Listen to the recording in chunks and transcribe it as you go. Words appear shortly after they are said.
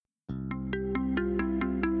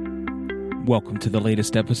Welcome to the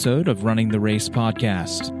latest episode of Running the Race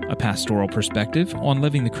podcast, a pastoral perspective on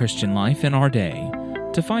living the Christian life in our day.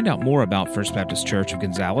 To find out more about First Baptist Church of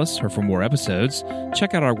Gonzales or for more episodes,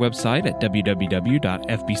 check out our website at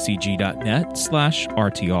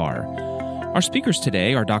www.fbcg.net/RTR. Our speakers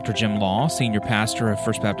today are Dr. Jim Law, Senior Pastor of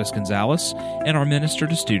First Baptist Gonzales, and our Minister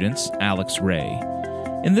to Students, Alex Ray.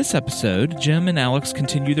 In this episode, Jim and Alex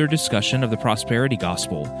continue their discussion of the prosperity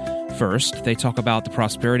gospel. First, they talk about the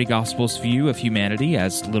prosperity gospel's view of humanity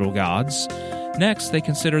as little gods. Next, they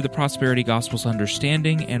consider the prosperity gospel's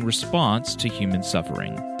understanding and response to human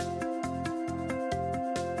suffering.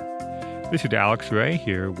 This is Alex Ray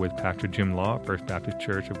here with Pastor Jim Law at First Baptist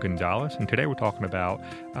Church of Gonzales, and today we're talking about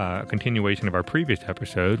a continuation of our previous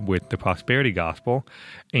episode with the prosperity gospel.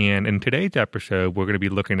 And in today's episode, we're going to be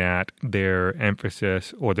looking at their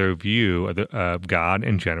emphasis or their view of God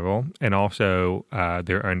in general, and also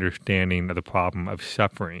their understanding of the problem of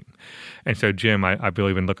suffering. And so, Jim, I've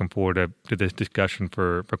really been looking forward to this discussion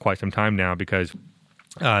for quite some time now, because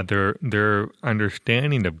their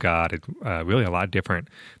understanding of God is really a lot different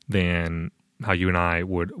than how you and I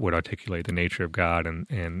would articulate the nature of God and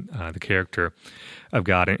the character of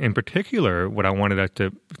God. And in particular, what I wanted us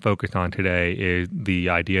to focus on today is the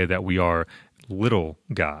idea that we are little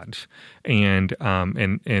gods. And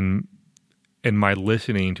in my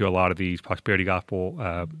listening to a lot of these prosperity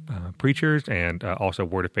gospel preachers and also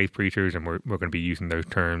word of faith preachers, and we're going to be using those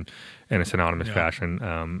terms in a synonymous fashion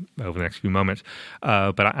over the next few moments.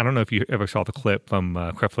 But I don't know if you ever saw the clip from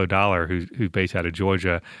Creflo Dollar, who's based out of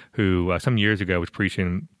Georgia, who some years ago was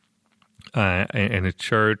preaching in a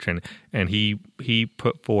church, and he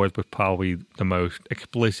put forth with probably the most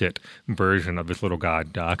explicit version of this little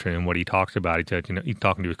God doctrine. And what he talks about, he said, he's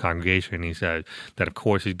talking to his congregation, and he said that if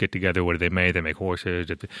horses get together, what do they make? They make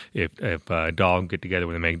horses. If dogs get together,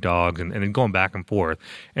 what do they make? Dogs, and then going back and forth.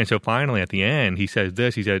 And so finally, at the end, he says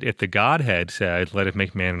this. He said, if the Godhead said, "Let us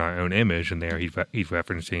make man in our own image," and there he's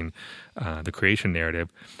referencing the creation narrative.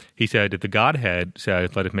 He said, if the Godhead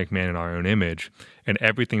says, "Let us make man in our own image," and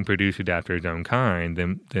everything produces after its own kind,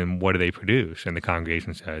 then what do they produce? And the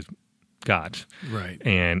congregation says, gods. Right.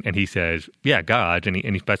 And he says, yeah, gods, and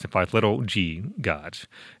he specifies little g, gods.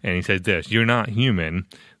 And he says this, you're not human.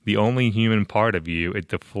 The only human part of you is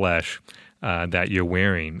the flesh that you're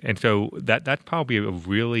wearing. And so that's probably a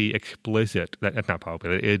really explicit, that's not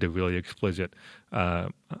probably, it is a really explicit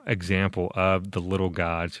example of the little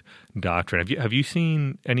gods doctrine. Have you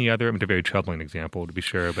seen any other, it's a very troubling example to be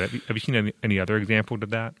sure, but have you seen any other example to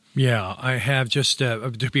that? Yeah, I have. Just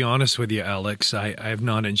to be honest with you, Alex, I have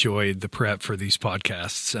not enjoyed the prep for these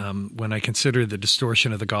podcasts. When I consider the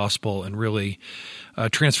distortion of the gospel and really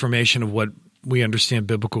transformation of what we understand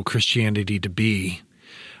biblical Christianity to be,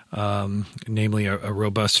 namely a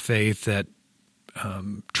robust faith that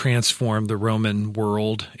transformed the Roman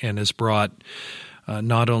world and has brought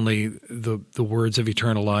not only the words of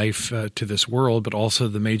eternal life to this world, but also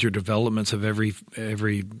the major developments of every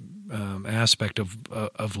aspect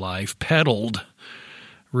of life, peddled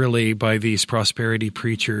really by these prosperity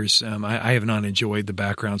preachers. I have not enjoyed the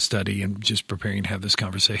background study and just preparing to have this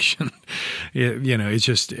conversation. It's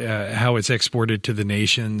just how it's exported to the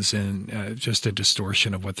nations and just a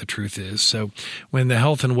distortion of what the truth is. So when the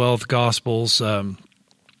health and wealth gospels, a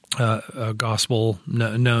gospel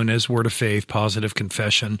known as Word of Faith, positive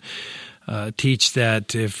confession, teach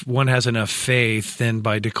that if one has enough faith, then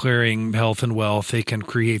by declaring health and wealth, they can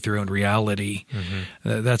create their own reality.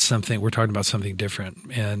 Mm-hmm. That's something, we're talking about something different.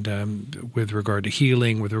 And with regard to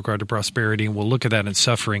healing, with regard to prosperity, and we'll look at that in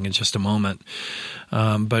suffering in just a moment.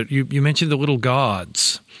 But you mentioned the little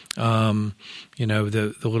gods, the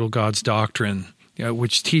little gods doctrine,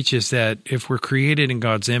 which teaches that if we're created in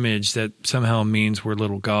God's image, that somehow means we're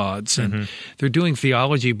little gods. And they're doing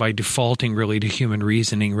theology by defaulting really to human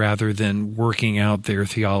reasoning rather than working out their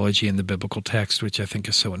theology in the biblical text, which I think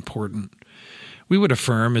is so important. We would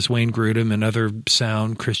affirm, as Wayne Grudem and other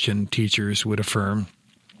sound Christian teachers would affirm,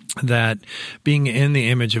 that being in the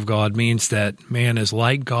image of God means that man is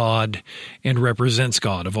like God and represents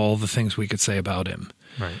God of all the things we could say about him.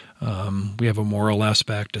 Right. We have a moral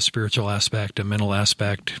aspect, a spiritual aspect, a mental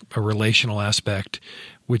aspect, a relational aspect,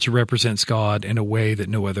 which represents God in a way that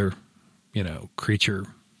no other, creature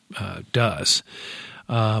does.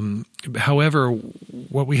 However,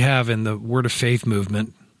 what we have in the Word of Faith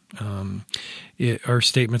movement are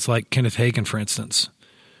statements like Kenneth Hagin, for instance.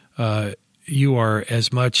 You are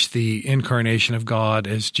as much the incarnation of God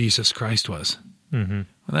as Jesus Christ was. Mm-hmm. Well,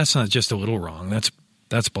 that's not just a little wrong. That's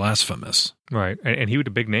blasphemous. Right, and he was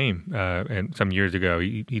a big name. And some years ago,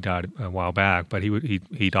 he died a while back, but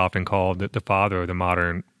he'd often called the father of the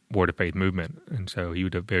modern Word of Faith movement, and so he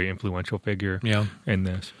was a very influential figure in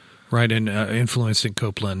this. Right, and influencing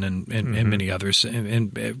Copeland and many others.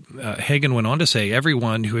 And Hagen went on to say,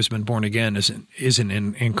 everyone who has been born again is an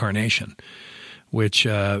incarnation, which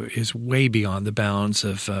is way beyond the bounds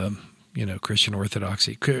of Christian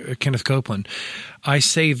orthodoxy. Kenneth Copeland, I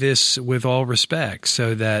say this with all respect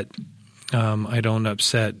so that I don't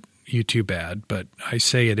upset you too bad, but I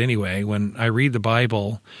say it anyway. When I read the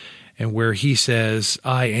Bible and where he says,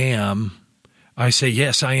 I am, I say,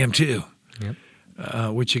 yes, I am too. Yep.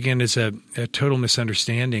 Which again is a total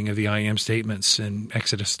misunderstanding of the I am statements in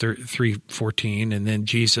Exodus 3:14, and then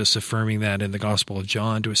Jesus affirming that in the Gospel of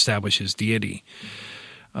John to establish his deity.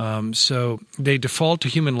 So they default to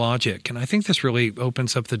human logic, and I think this really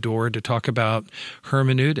opens up the door to talk about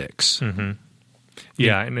hermeneutics. Mm-hmm.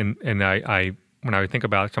 Yeah, and I when I think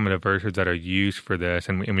about some of the verses that are used for this,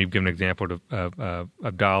 and we've given an example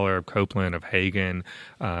of Dollar, of Copeland, of Hagen,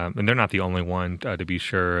 and they're not the only one, to be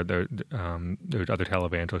sure. There's other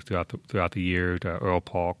televangelists throughout the years. Earl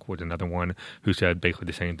Polk was another one who said basically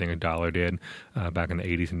the same thing as Dollar did back in the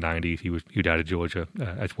 80s and 90s. He died of Georgia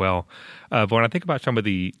as well. But when I think about some of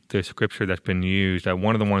the scripture that's been used,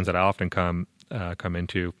 one of the ones that I often come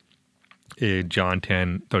into in John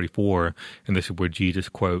 10:34, and this is where Jesus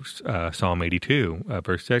quotes Psalm 82,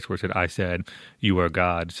 verse 6, where it said, I said, you are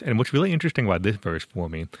gods. And what's really interesting about this verse for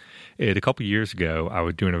me is a couple years ago, I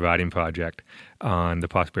was doing a writing project on the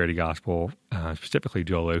prosperity gospel, specifically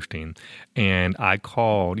Joel Osteen, and I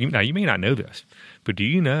called, now you may not know this, but do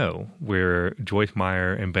you know where Joyce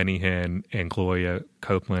Meyer and Benny Hinn and Gloria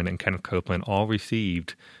Copeland and Kenneth Copeland all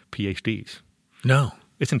received PhDs? No.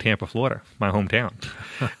 It's in Tampa, Florida, my hometown.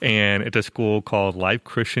 And it's a school called Life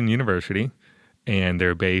Christian University, and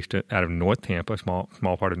they're based out of North Tampa, small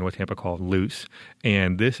part of North Tampa called Luce.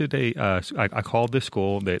 And this is I called this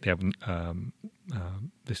school, they have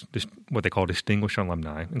this what they call distinguished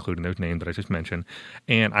alumni, including those names that I just mentioned.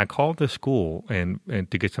 And I called the school and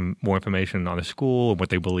to get some more information on the school and what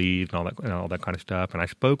they believe and all that kind of stuff. And I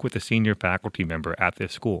spoke with a senior faculty member at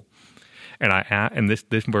this school. And this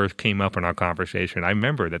verse came up in our conversation. I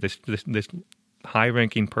remember that this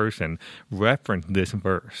high-ranking person referenced this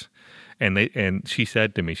verse, and she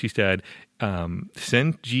said to me,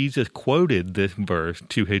 since Jesus quoted this verse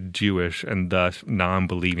to his Jewish and thus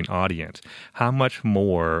non-believing audience, how much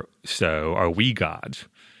more so are we gods?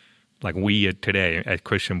 Like we today as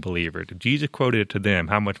Christian believers. If Jesus quoted it to them,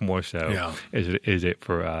 how much more so is it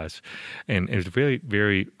for us? And it was a very,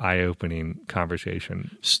 very eye-opening conversation.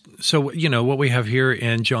 So, what we have here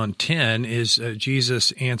in John 10 is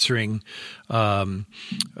Jesus answering the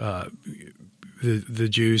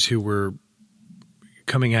Jews who were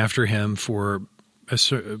coming after him for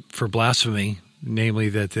blasphemy, namely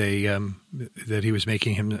that that he was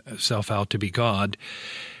making himself out to be God.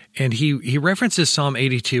 And he references Psalm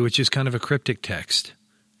 82, which is kind of a cryptic text.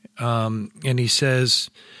 And he says,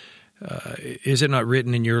 is it not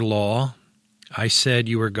written in your law, I said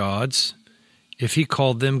you are gods? If he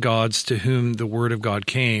called them gods to whom the word of God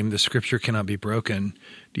came, the scripture cannot be broken.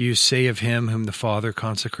 Do you say of him whom the Father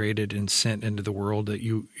consecrated and sent into the world that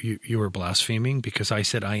you are blaspheming because I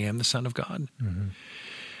said I am the Son of God? Mm-hmm.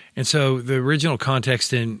 And so the original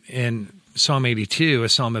context in Psalm 82, a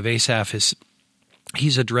psalm of Asaph,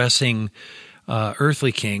 he's addressing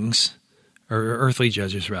earthly kings, or earthly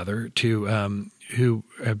judges rather, to who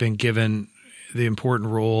have been given the important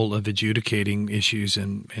role of adjudicating issues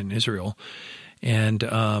in Israel, and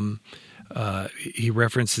he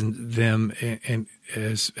references them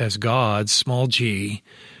as gods, small g,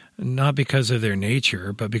 not because of their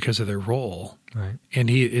nature, but because of their role. Right. And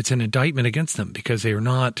it's an indictment against them because they are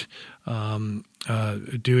not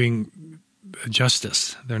doing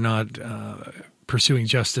justice. They're not pursuing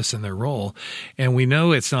justice in their role. And we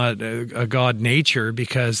know it's not a God nature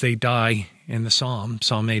because they die in the Psalm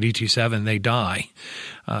 82:7, they die.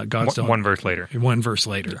 One verse later. One verse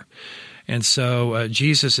later. And so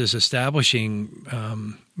Jesus is establishing,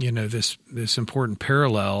 this important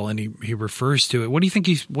parallel, and he refers to it. What do you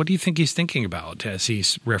think he's thinking about as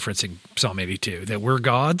he's referencing Psalm 82? That we're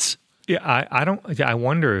gods? Yeah, I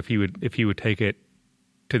wonder if he would take it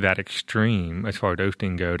to that extreme as far as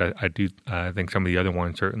Osteen goes. I think some of the other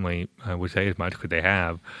ones certainly would say as much because they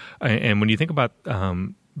have. And when you think about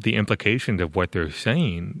the implications of what they're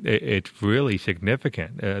saying, it's really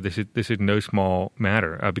significant. This is no small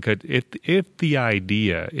matter because if the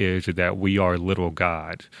idea is that we are little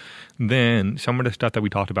gods, then some of the stuff that we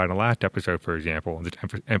talked about in the last episode, for example,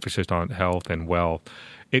 the emphasis on health and wealth,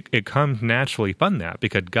 it comes naturally from that,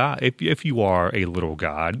 because God, if you are a little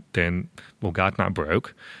God, then God's not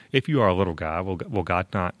broke. If you are a little God,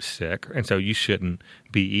 God's not sick, and so you shouldn't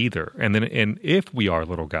be either. And if we are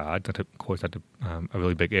little God, of course that's a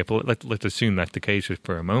really big if. Let's assume that's the case just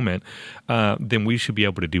for a moment. Then we should be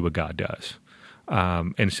able to do what God does.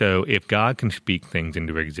 And so if God can speak things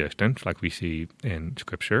into existence, like we see in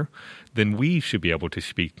Scripture, then we should be able to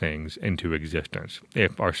speak things into existence.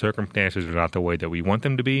 If our circumstances are not the way that we want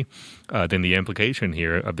them to be, then the implication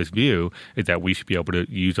here of this view is that we should be able to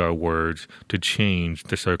use our words to change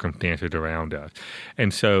the circumstances around us.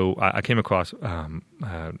 And so I came across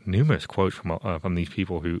numerous quotes from these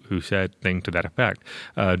people who said things to that effect.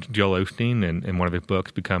 Joel Osteen, in one of his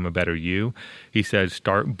books, Become a Better You, he says,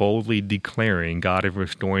 "Start boldly declaring, God is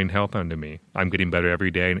restoring health unto me. I'm getting better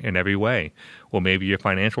every day in every way." Well, maybe your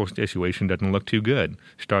financial situation doesn't look too good.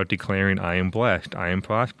 Start declaring, I am blessed, I am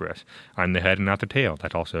prosperous, I'm the head and not the tail.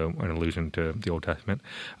 That's also an allusion to the Old Testament.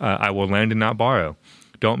 I will lend and not borrow.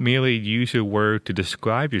 Don't merely use your word to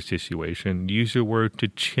describe your situation. Use your word to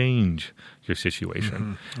change your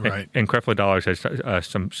situation. Mm-hmm. Right. And Creflo Dollar says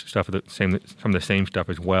some stuff of the same stuff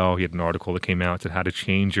as well. He had an article that came out that said how to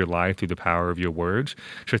change your life through the power of your words.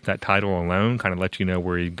 Just that title alone kind of lets you know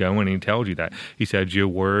where you're going, and he tells you that. He said your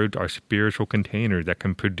words are spiritual containers that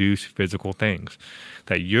can produce physical things.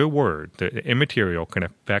 That your word, the immaterial, can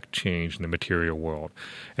affect change in the material world.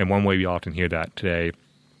 And one way we often hear that today,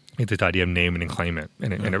 it's this idea of name it and claim it,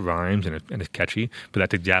 and it rhymes and it's catchy, but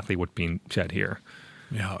that's exactly what's being said here.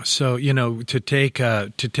 Yeah. So to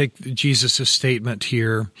take Jesus' statement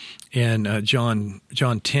here in John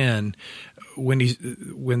 10, when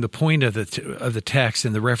the point of the text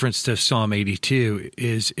and the reference to Psalm 82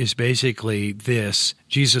 is basically this.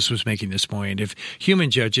 Jesus was making this point: if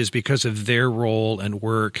human judges, because of their role and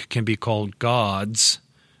work, can be called gods,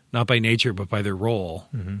 not by nature but by their role.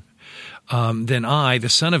 Mm-hmm. Then I, the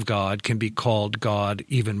Son of God, can be called God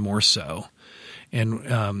even more so.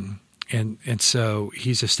 And so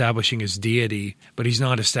he's establishing his deity, but he's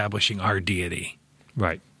not establishing our deity.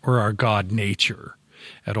 Right. Or our God nature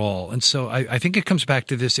at all. And so I think it comes back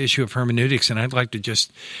to this issue of hermeneutics. And I'd like to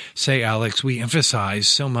just say, Alex, we emphasize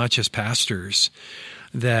so much as pastors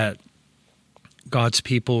that God's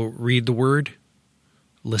people read the Word,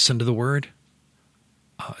 listen to the Word,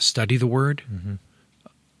 study the Word, mm-hmm.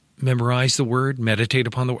 memorize the Word, meditate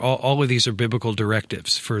upon the Word. All of these are biblical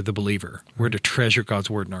directives for the believer. We're to treasure God's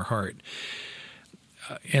Word in our heart.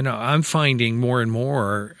 And I'm finding more and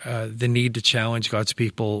more the need to challenge God's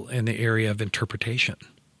people in the area of interpretation.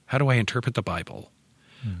 How do I interpret the Bible?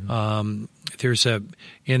 Mm-hmm. There's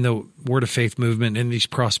in the Word of Faith movement, in these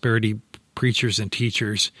prosperity preachers and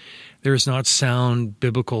teachers, there is not sound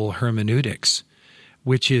biblical hermeneutics,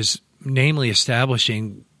 which is namely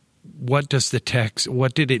establishing what does the text,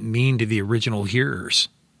 what did it mean to the original hearers?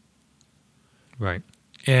 Right.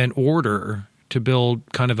 In order to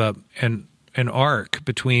build kind of an arc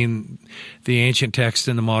between the ancient text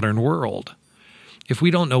and the modern world. If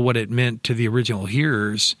we don't know what it meant to the original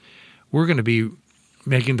hearers, we're going to be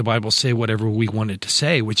making the Bible say whatever we want it to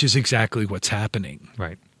say, which is exactly what's happening.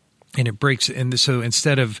 Right. And it breaks. And so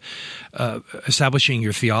instead of establishing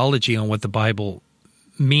your theology on what the Bible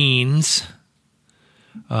means,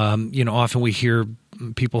 often we hear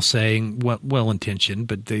people saying, well-intentioned,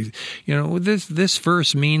 but they, this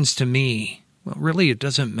verse means to me. Well, really, it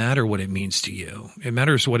doesn't matter what it means to you. It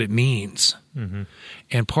matters what it means. Mm-hmm.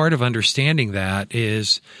 And part of understanding that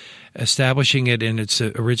is establishing it in its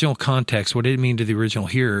original context. What did it mean to the original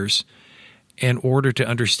hearers? In order to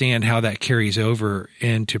understand how that carries over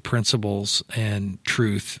into principles and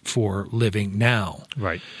truth for living now.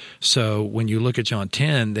 Right. So when you look at John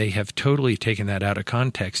 10, they have totally taken that out of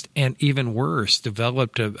context, and even worse,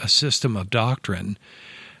 developed a system of doctrine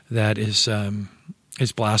that is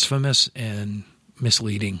blasphemous and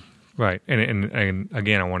misleading. Right. And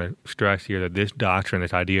again, I want to stress here that this doctrine,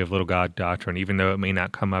 this idea of little God doctrine, even though it may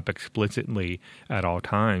not come up explicitly at all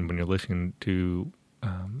times when you're listening to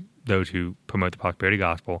those who promote the prosperity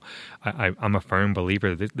gospel, I'm a firm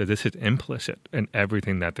believer that this is implicit in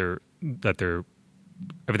everything that they're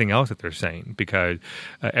everything else that they're saying, because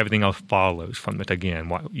everything else follows from it.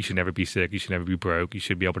 Again, you should never be sick, you should never be broke, you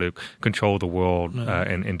should be able to control the world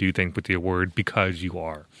and do things with your word because you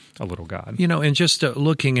are a little God. And just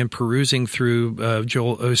looking and perusing through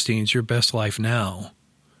Joel Osteen's Your Best Life Now,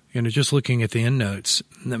 just looking at the endnotes,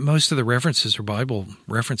 most of the references are Bible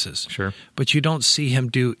references. Sure. But you don't see him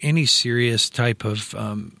do any serious type of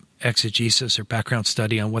exegesis or background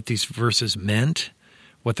study on what these verses meant,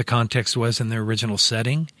 what the context was in their original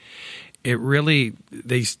setting. It really,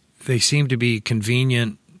 they seem to be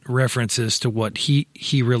convenient references to what he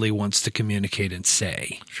really wants to communicate and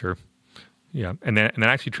say. Sure. Yeah, and that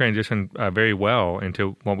actually transitioned very well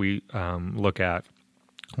into what we look at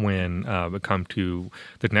when we come to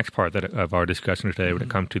the next part of our discussion today, when it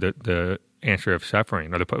comes to the answer of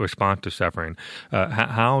suffering or the response to suffering.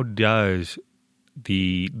 How does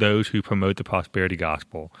those who promote the prosperity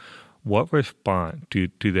gospel, what response do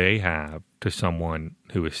they have to someone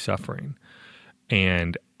who is suffering?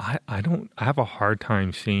 And I have a hard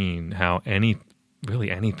time seeing how anything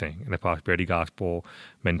in the prosperity gospel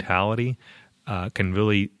mentality can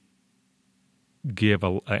really give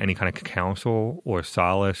any kind of counsel or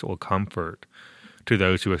solace or comfort to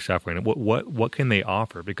those who are suffering. What can they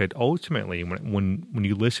offer? Because ultimately, when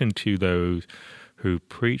you listen to those who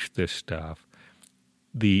preach this stuff,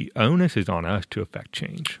 the onus is on us to affect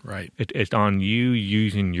change. Right. It's on you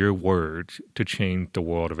using your words to change the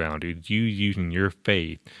world around you. It's you using your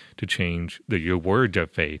faith to change your words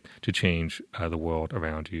of faith to change the world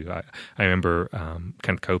around you. I remember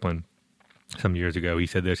Kenneth Copeland some years ago. He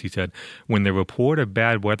said this. He said, "When the report of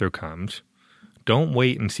bad weather comes, don't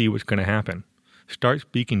wait and see what's going to happen. Start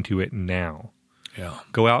speaking to it now. Yeah.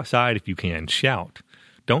 Go outside if you can. Shout.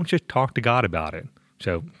 Don't just talk to God about it."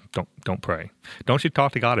 So don't pray. Don't just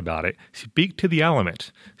talk to God about it. Speak to the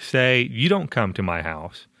elements. Say, you don't come to my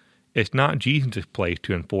house. It's not Jesus' place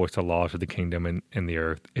to enforce the laws of the kingdom and the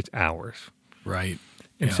earth. It's ours. Right.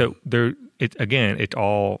 And so it's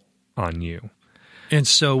all on you. And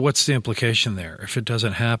so what's the implication there? If it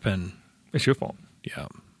doesn't happen, it's your fault. Yeah.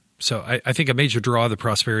 So I think a major draw of the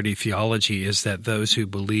prosperity theology is that those who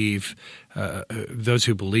believe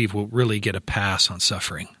will really get a pass on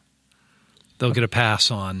suffering. They'll get a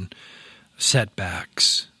pass on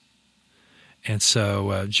setbacks. And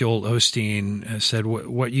so Joel Osteen said,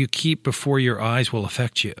 what you keep before your eyes will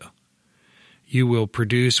affect you. You will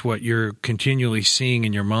produce what you're continually seeing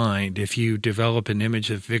in your mind. If you develop an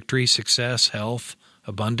image of victory, success, health,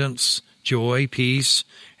 abundance, joy, peace,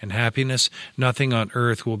 and happiness, nothing on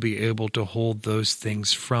earth will be able to hold those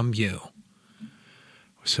things from you.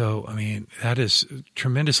 So, I mean, that is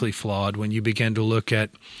tremendously flawed when you begin to look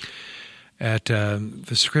at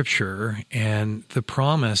the Scripture and the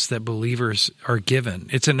promise that believers are given.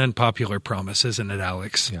 It's an unpopular promise, isn't it,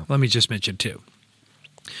 Alex? Yeah. Let me just mention two.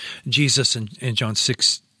 Jesus in John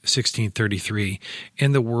 16:33,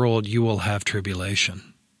 "In the world you will have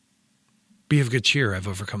tribulation. Be of good cheer, I've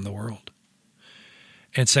overcome the world."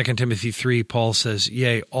 And 2 Timothy 3, Paul says,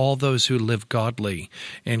 "Yea, all those who live godly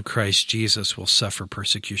in Christ Jesus will suffer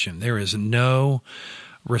persecution." There is no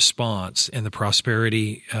response in the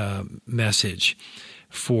prosperity message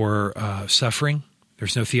for suffering.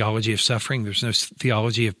 There's no theology of suffering. There's no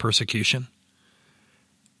theology of persecution.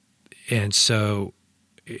 And so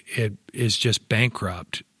it is just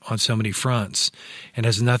bankrupt on so many fronts and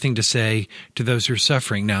has nothing to say to those who are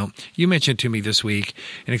suffering. Now, you mentioned to me this week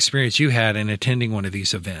an experience you had in attending one of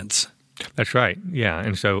these events. That's right. Yeah.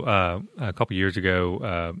 And so a couple of years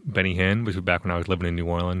ago, Benny Hinn was back when I was living in New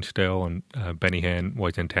Orleans still, and Benny Hinn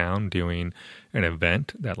was in town doing an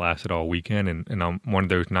event that lasted all weekend. And on one of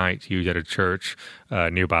those nights, he was at a church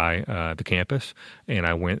nearby the campus, and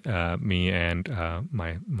I went. Me and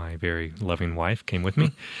my very loving wife came with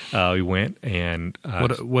me. We went, and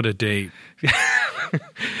what a date!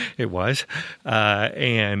 It was,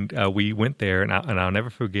 and we went there, and I'll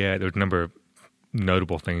never forget. There was a number of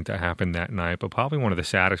notable things that happened that night, but probably one of the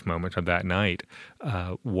saddest moments of that night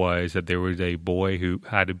was that there was a boy who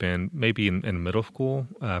had been maybe in middle school,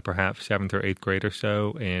 perhaps 7th or 8th grade or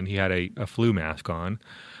so, and he had a flu mask on.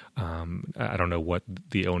 I don't know what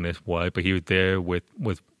the illness was, but he was there with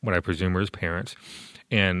what I presume were his parents.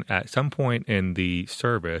 And at some point in the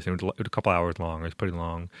service, and it was a couple hours long, it was pretty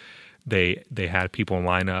long, they had people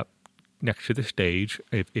line up next to the stage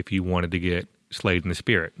if you wanted to get Slayed in the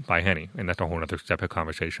Spirit by Henny, and that's a whole other separate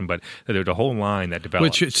conversation. But there's a whole line that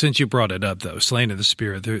developed. Which, since you brought it up, though, Slain in the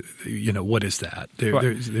Spirit, what is that?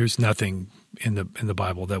 Right. There's nothing in the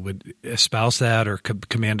Bible that would espouse that or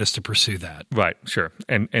command us to pursue that. Right, sure.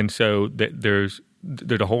 And so there's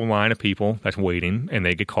a whole line of people that's waiting, and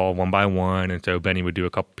they get called one by one. And so Benny would do a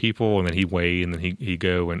couple people, and then he'd wait, and then he'd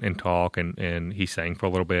go and talk, and he sang for a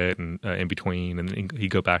little bit, and in between, and then he'd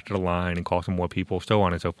go back to the line and call some more people, so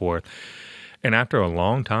on and so forth. And after a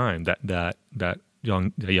long time, that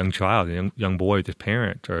young child, a young boy with his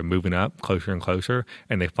parents are moving up closer and closer,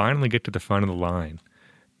 and they finally get to the front of the line,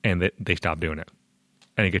 and they stop doing it.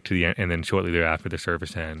 And you get to the end, and then shortly thereafter, the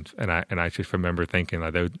service ends. And I just remember thinking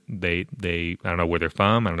like they I don't know where they're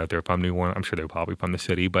from. I don't know if they're from New Orleans. I'm sure they're probably from the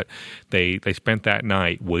city, but they spent that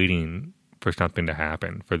night waiting for something to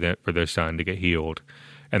happen for their son to get healed.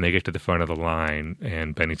 And they get to the front of the line,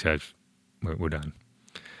 and Benny says, "We're done."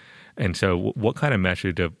 And so, what kind of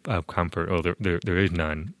message of comfort? Oh, there is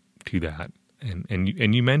none to that.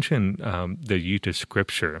 And you mentioned the use of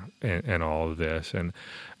Scripture and all of this, and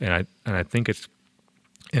I think it's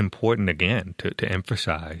important again to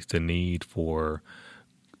emphasize the need for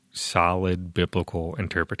solid biblical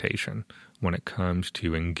interpretation when it comes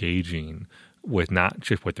to engaging with not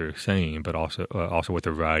just what they're saying, but also what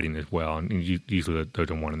they're writing as well. And usually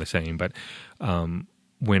those are one and the same. But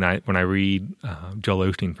when I read Joel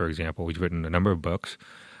Osteen, for example, he's written a number of books.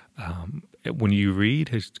 When you read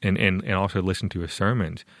his and also listen to his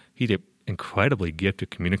sermons, he's an incredibly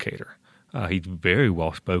gifted communicator. He's very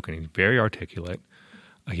well spoken. He's very articulate.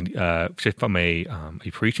 Just from a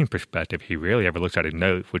preaching perspective, he rarely ever looks at his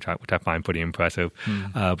notes, which I find pretty impressive.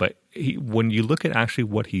 But when you look at actually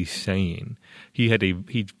what he's saying,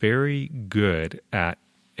 he's very good at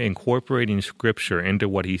incorporating Scripture into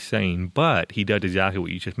what he's saying, but he does exactly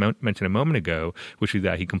what you just mentioned a moment ago, which is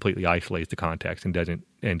that he completely isolates the context and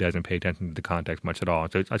doesn't pay attention to the context much at all.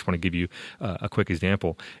 So I just want to give you a quick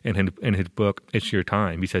example. In his book, It's Your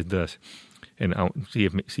Time, he says this, and I'll see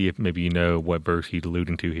if maybe you know what verse he's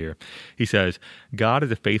alluding to here. He says, "God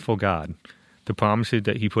is a faithful God. The promises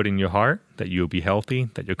that he put in your heart, that you will be healthy,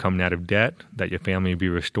 that you're coming out of debt, that your family will be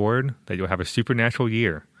restored, that you'll have a supernatural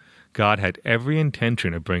year, God had every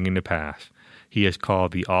intention of bringing to pass. He is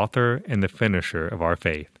called the author and the finisher of our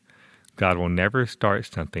faith. God will never start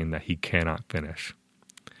something that he cannot finish."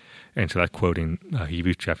 And so that's quoting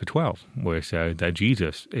Hebrews chapter 12, where it says that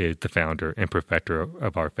Jesus is the founder and perfecter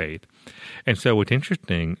of our faith. And so what's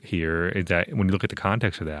interesting here is that when you look at the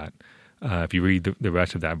context of that, if you read the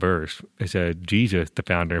rest of that verse, it says, Jesus, the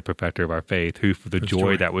founder and perfecter of our faith, who for the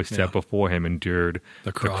joy that was set before him endured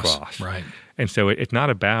the cross. Right. And so it's not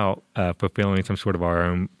about fulfilling some sort of our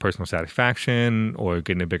own personal satisfaction or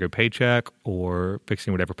getting a bigger paycheck or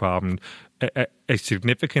fixing whatever problem, as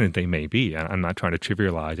significant as they may be. I'm not trying to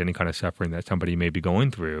trivialize any kind of suffering that somebody may be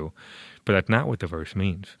going through, but that's not what the verse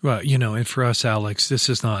means. Well, and for us, Alex, this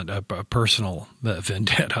is not a personal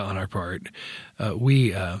vendetta on our part.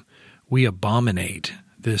 We abominate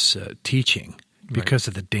this teaching because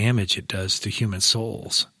of the damage it does to human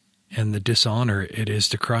souls and the dishonor it is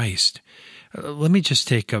to Christ. Let me just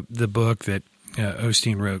take up the book that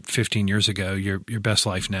Osteen wrote 15 years ago, Your Best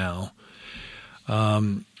Life Now,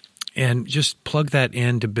 and just plug that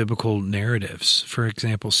into biblical narratives. For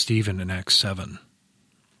example, Stephen in Acts 7.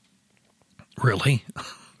 Really?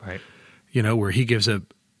 Right. Where he gives a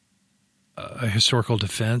historical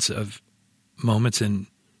defense of moments in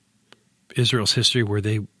Israel's history where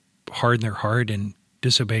they hardened their heart and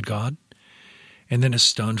disobeyed God and then is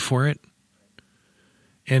stoned for it.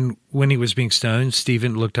 And when he was being stoned,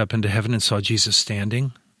 Stephen looked up into heaven and saw Jesus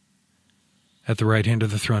standing at the right hand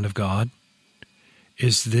of the throne of God.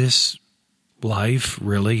 Is this life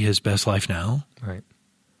really his best life now? Right.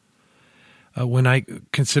 When I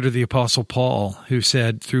consider the Apostle Paul, who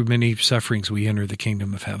said, "Through many sufferings we enter the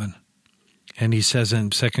kingdom of heaven." And he says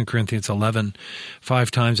in 2 Corinthians 11,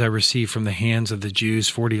 5 times I received from the hands of the Jews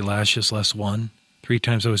 40 lashes less one. 3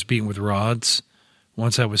 times I was beaten with rods.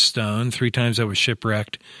 Once I was stoned. 3 times I was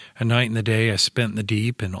shipwrecked. A night and the day I spent in the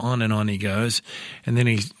deep, and on he goes. And then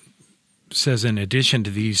he says, in addition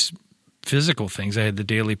to these physical things, I had the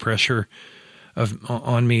daily pressure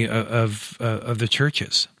on me of the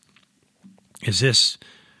churches. Is this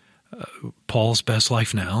Paul's best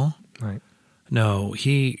life now? Right. No,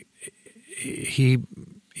 he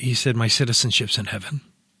said, my citizenship's in heaven,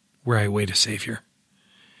 where I await a Savior.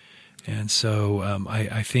 And so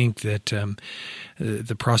I think that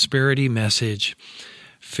the prosperity message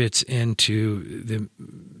fits into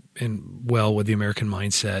well with the American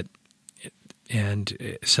mindset, and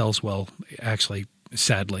it sells well, actually,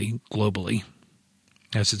 sadly, globally,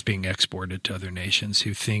 as it's being exported to other nations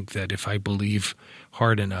who think that if I believe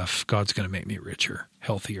hard enough, God's going to make me richer,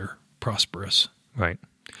 healthier, prosperous. Right.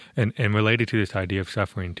 And related to this idea of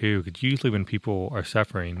suffering too, because usually when people are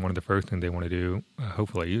suffering, one of the first things they want to do,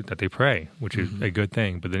 hopefully, that they pray, which is a good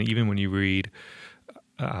thing. But then even when you read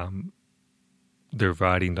their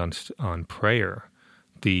writings on prayer,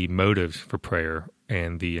 the motives for prayer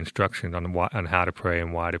and the instructions on how to pray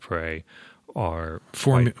and why to pray are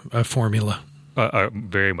a formula.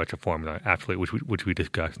 Very much a formula, absolutely, which we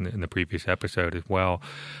discussed in the previous episode as well.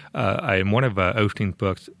 In one of Osteen's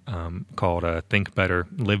books called Think Better,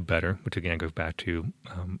 Live Better, which again goes back to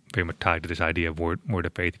very much tied to this idea of word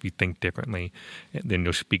of faith. If you think differently, then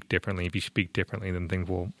you'll speak differently. If you speak differently, then things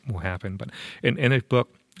will happen. But in his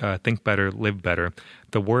book, Think Better, Live Better,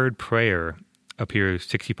 the word prayer appears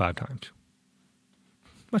 65 times.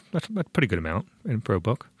 That's a pretty good amount for a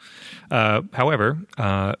book. However,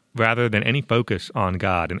 rather than any focus on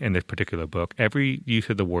God in this particular book, every use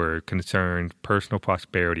of the word concerns personal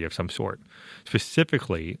prosperity of some sort,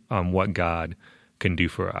 specifically on what God can do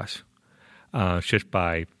for us. Just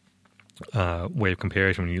by way of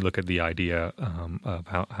comparison, when you look at the idea of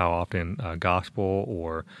how often gospel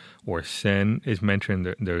or sin is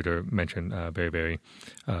mentioned, they're mentioned very, very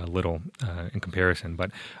little in comparison.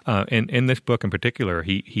 But in this book in particular,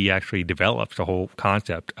 he actually develops the whole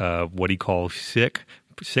concept of what he calls sick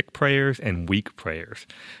prayers and weak prayers.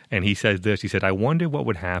 And he says this, he said, "I wonder what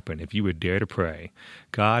would happen if you would dare to pray,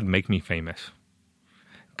 God, make me famous.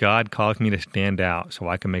 God calls me to stand out so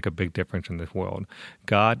I can make a big difference in this world.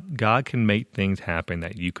 God can make things happen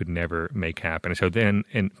that you could never make happen." And so then,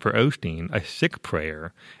 for Osteen, a sick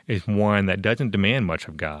prayer is one that doesn't demand much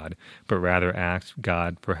of God, but rather asks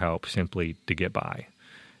God for help simply to get by.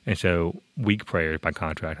 And so weak prayers, by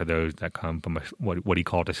contrast, are those that come from what he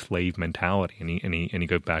called a slave mentality. And he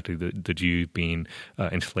goes back to the Jews being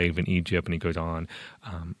enslaved in Egypt, and he goes on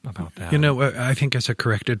about that. I think as a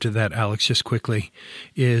corrective to that, Alex, just quickly,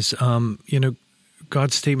 is,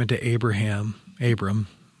 God's statement to Abram,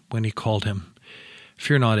 when he called him,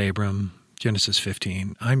 "Fear not, Abram," Genesis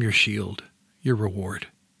 15, "I'm your shield, your reward."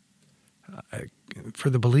 For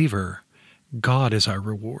the believer, God is our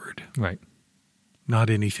reward. Right.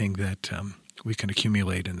 Not anything that we can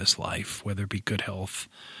accumulate in this life, whether it be good health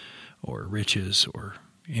or riches or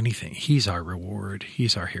anything. He's our reward.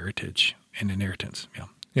 He's our heritage and inheritance. Yeah.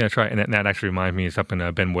 Yeah, that's right. And that actually reminds me of something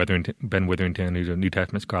Ben Witherington, who's a New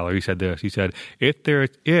Testament scholar, he said this. He said, if there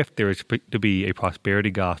is to be a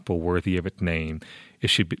prosperity gospel worthy of its name, it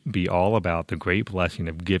should be all about the great blessing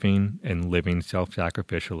of giving and living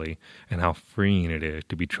self-sacrificially, and how freeing it is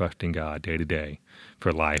to be trusting God day to day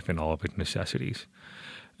for life and all of its necessities.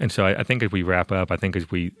 And so I think as we wrap up, I think as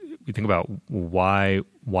we think about why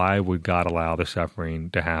would God allow the suffering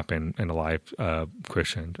to happen in the life of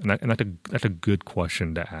Christians, and that's a good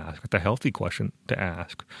question to ask. It's a healthy question to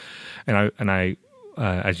ask. And I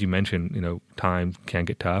as you mentioned, times can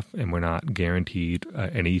get tough, and we're not guaranteed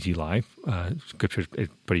an easy life. Scripture is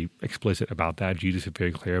pretty explicit about that. Jesus is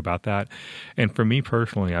very clear about that. And for me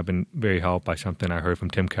personally, I've been very helped by something I heard from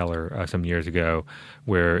Tim Keller some years ago,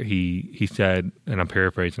 where he said, and I'm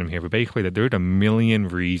paraphrasing him here, but basically that there's a million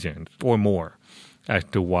reasons or more as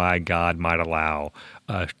to why God might allow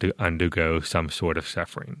us to undergo some sort of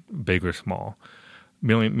suffering, big or small.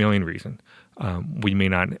 Million reasons. We may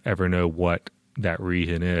not ever know what that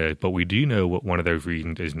reason is, but we do know what one of those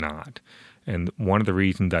reasons is not. And one of the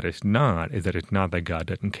reasons that it's not is that it's not that God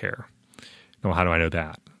doesn't care. Now, how do I know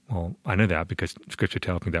that? Well, I know that because Scripture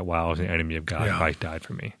tells me that while I was an enemy of God, Christ died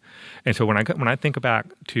for me. And so when I think back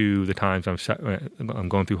to the times I'm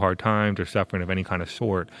going through hard times or suffering of any kind of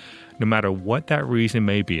sort, no matter what that reason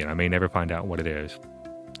may be, and I may never find out what it is,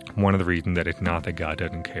 one of the reasons that it's not that God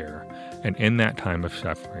doesn't care. And in that time of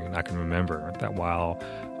suffering, I can remember that while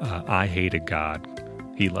I hated God,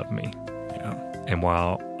 He loved me. Yeah. And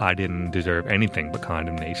while I didn't deserve anything but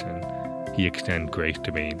condemnation, He extended grace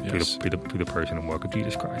to me through the person and work of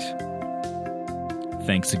Jesus Christ.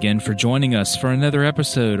 Thanks again for joining us for another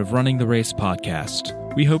episode of Running the Race podcast.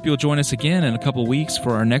 We hope you'll join us again in a couple weeks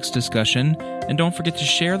for our next discussion, and don't forget to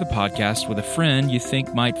share the podcast with a friend you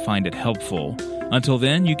think might find it helpful. Until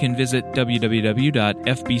then, you can visit www.fbcg.net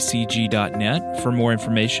for more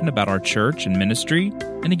information about our church and ministry.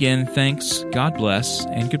 And again, thanks, God bless,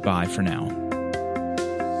 and goodbye for now.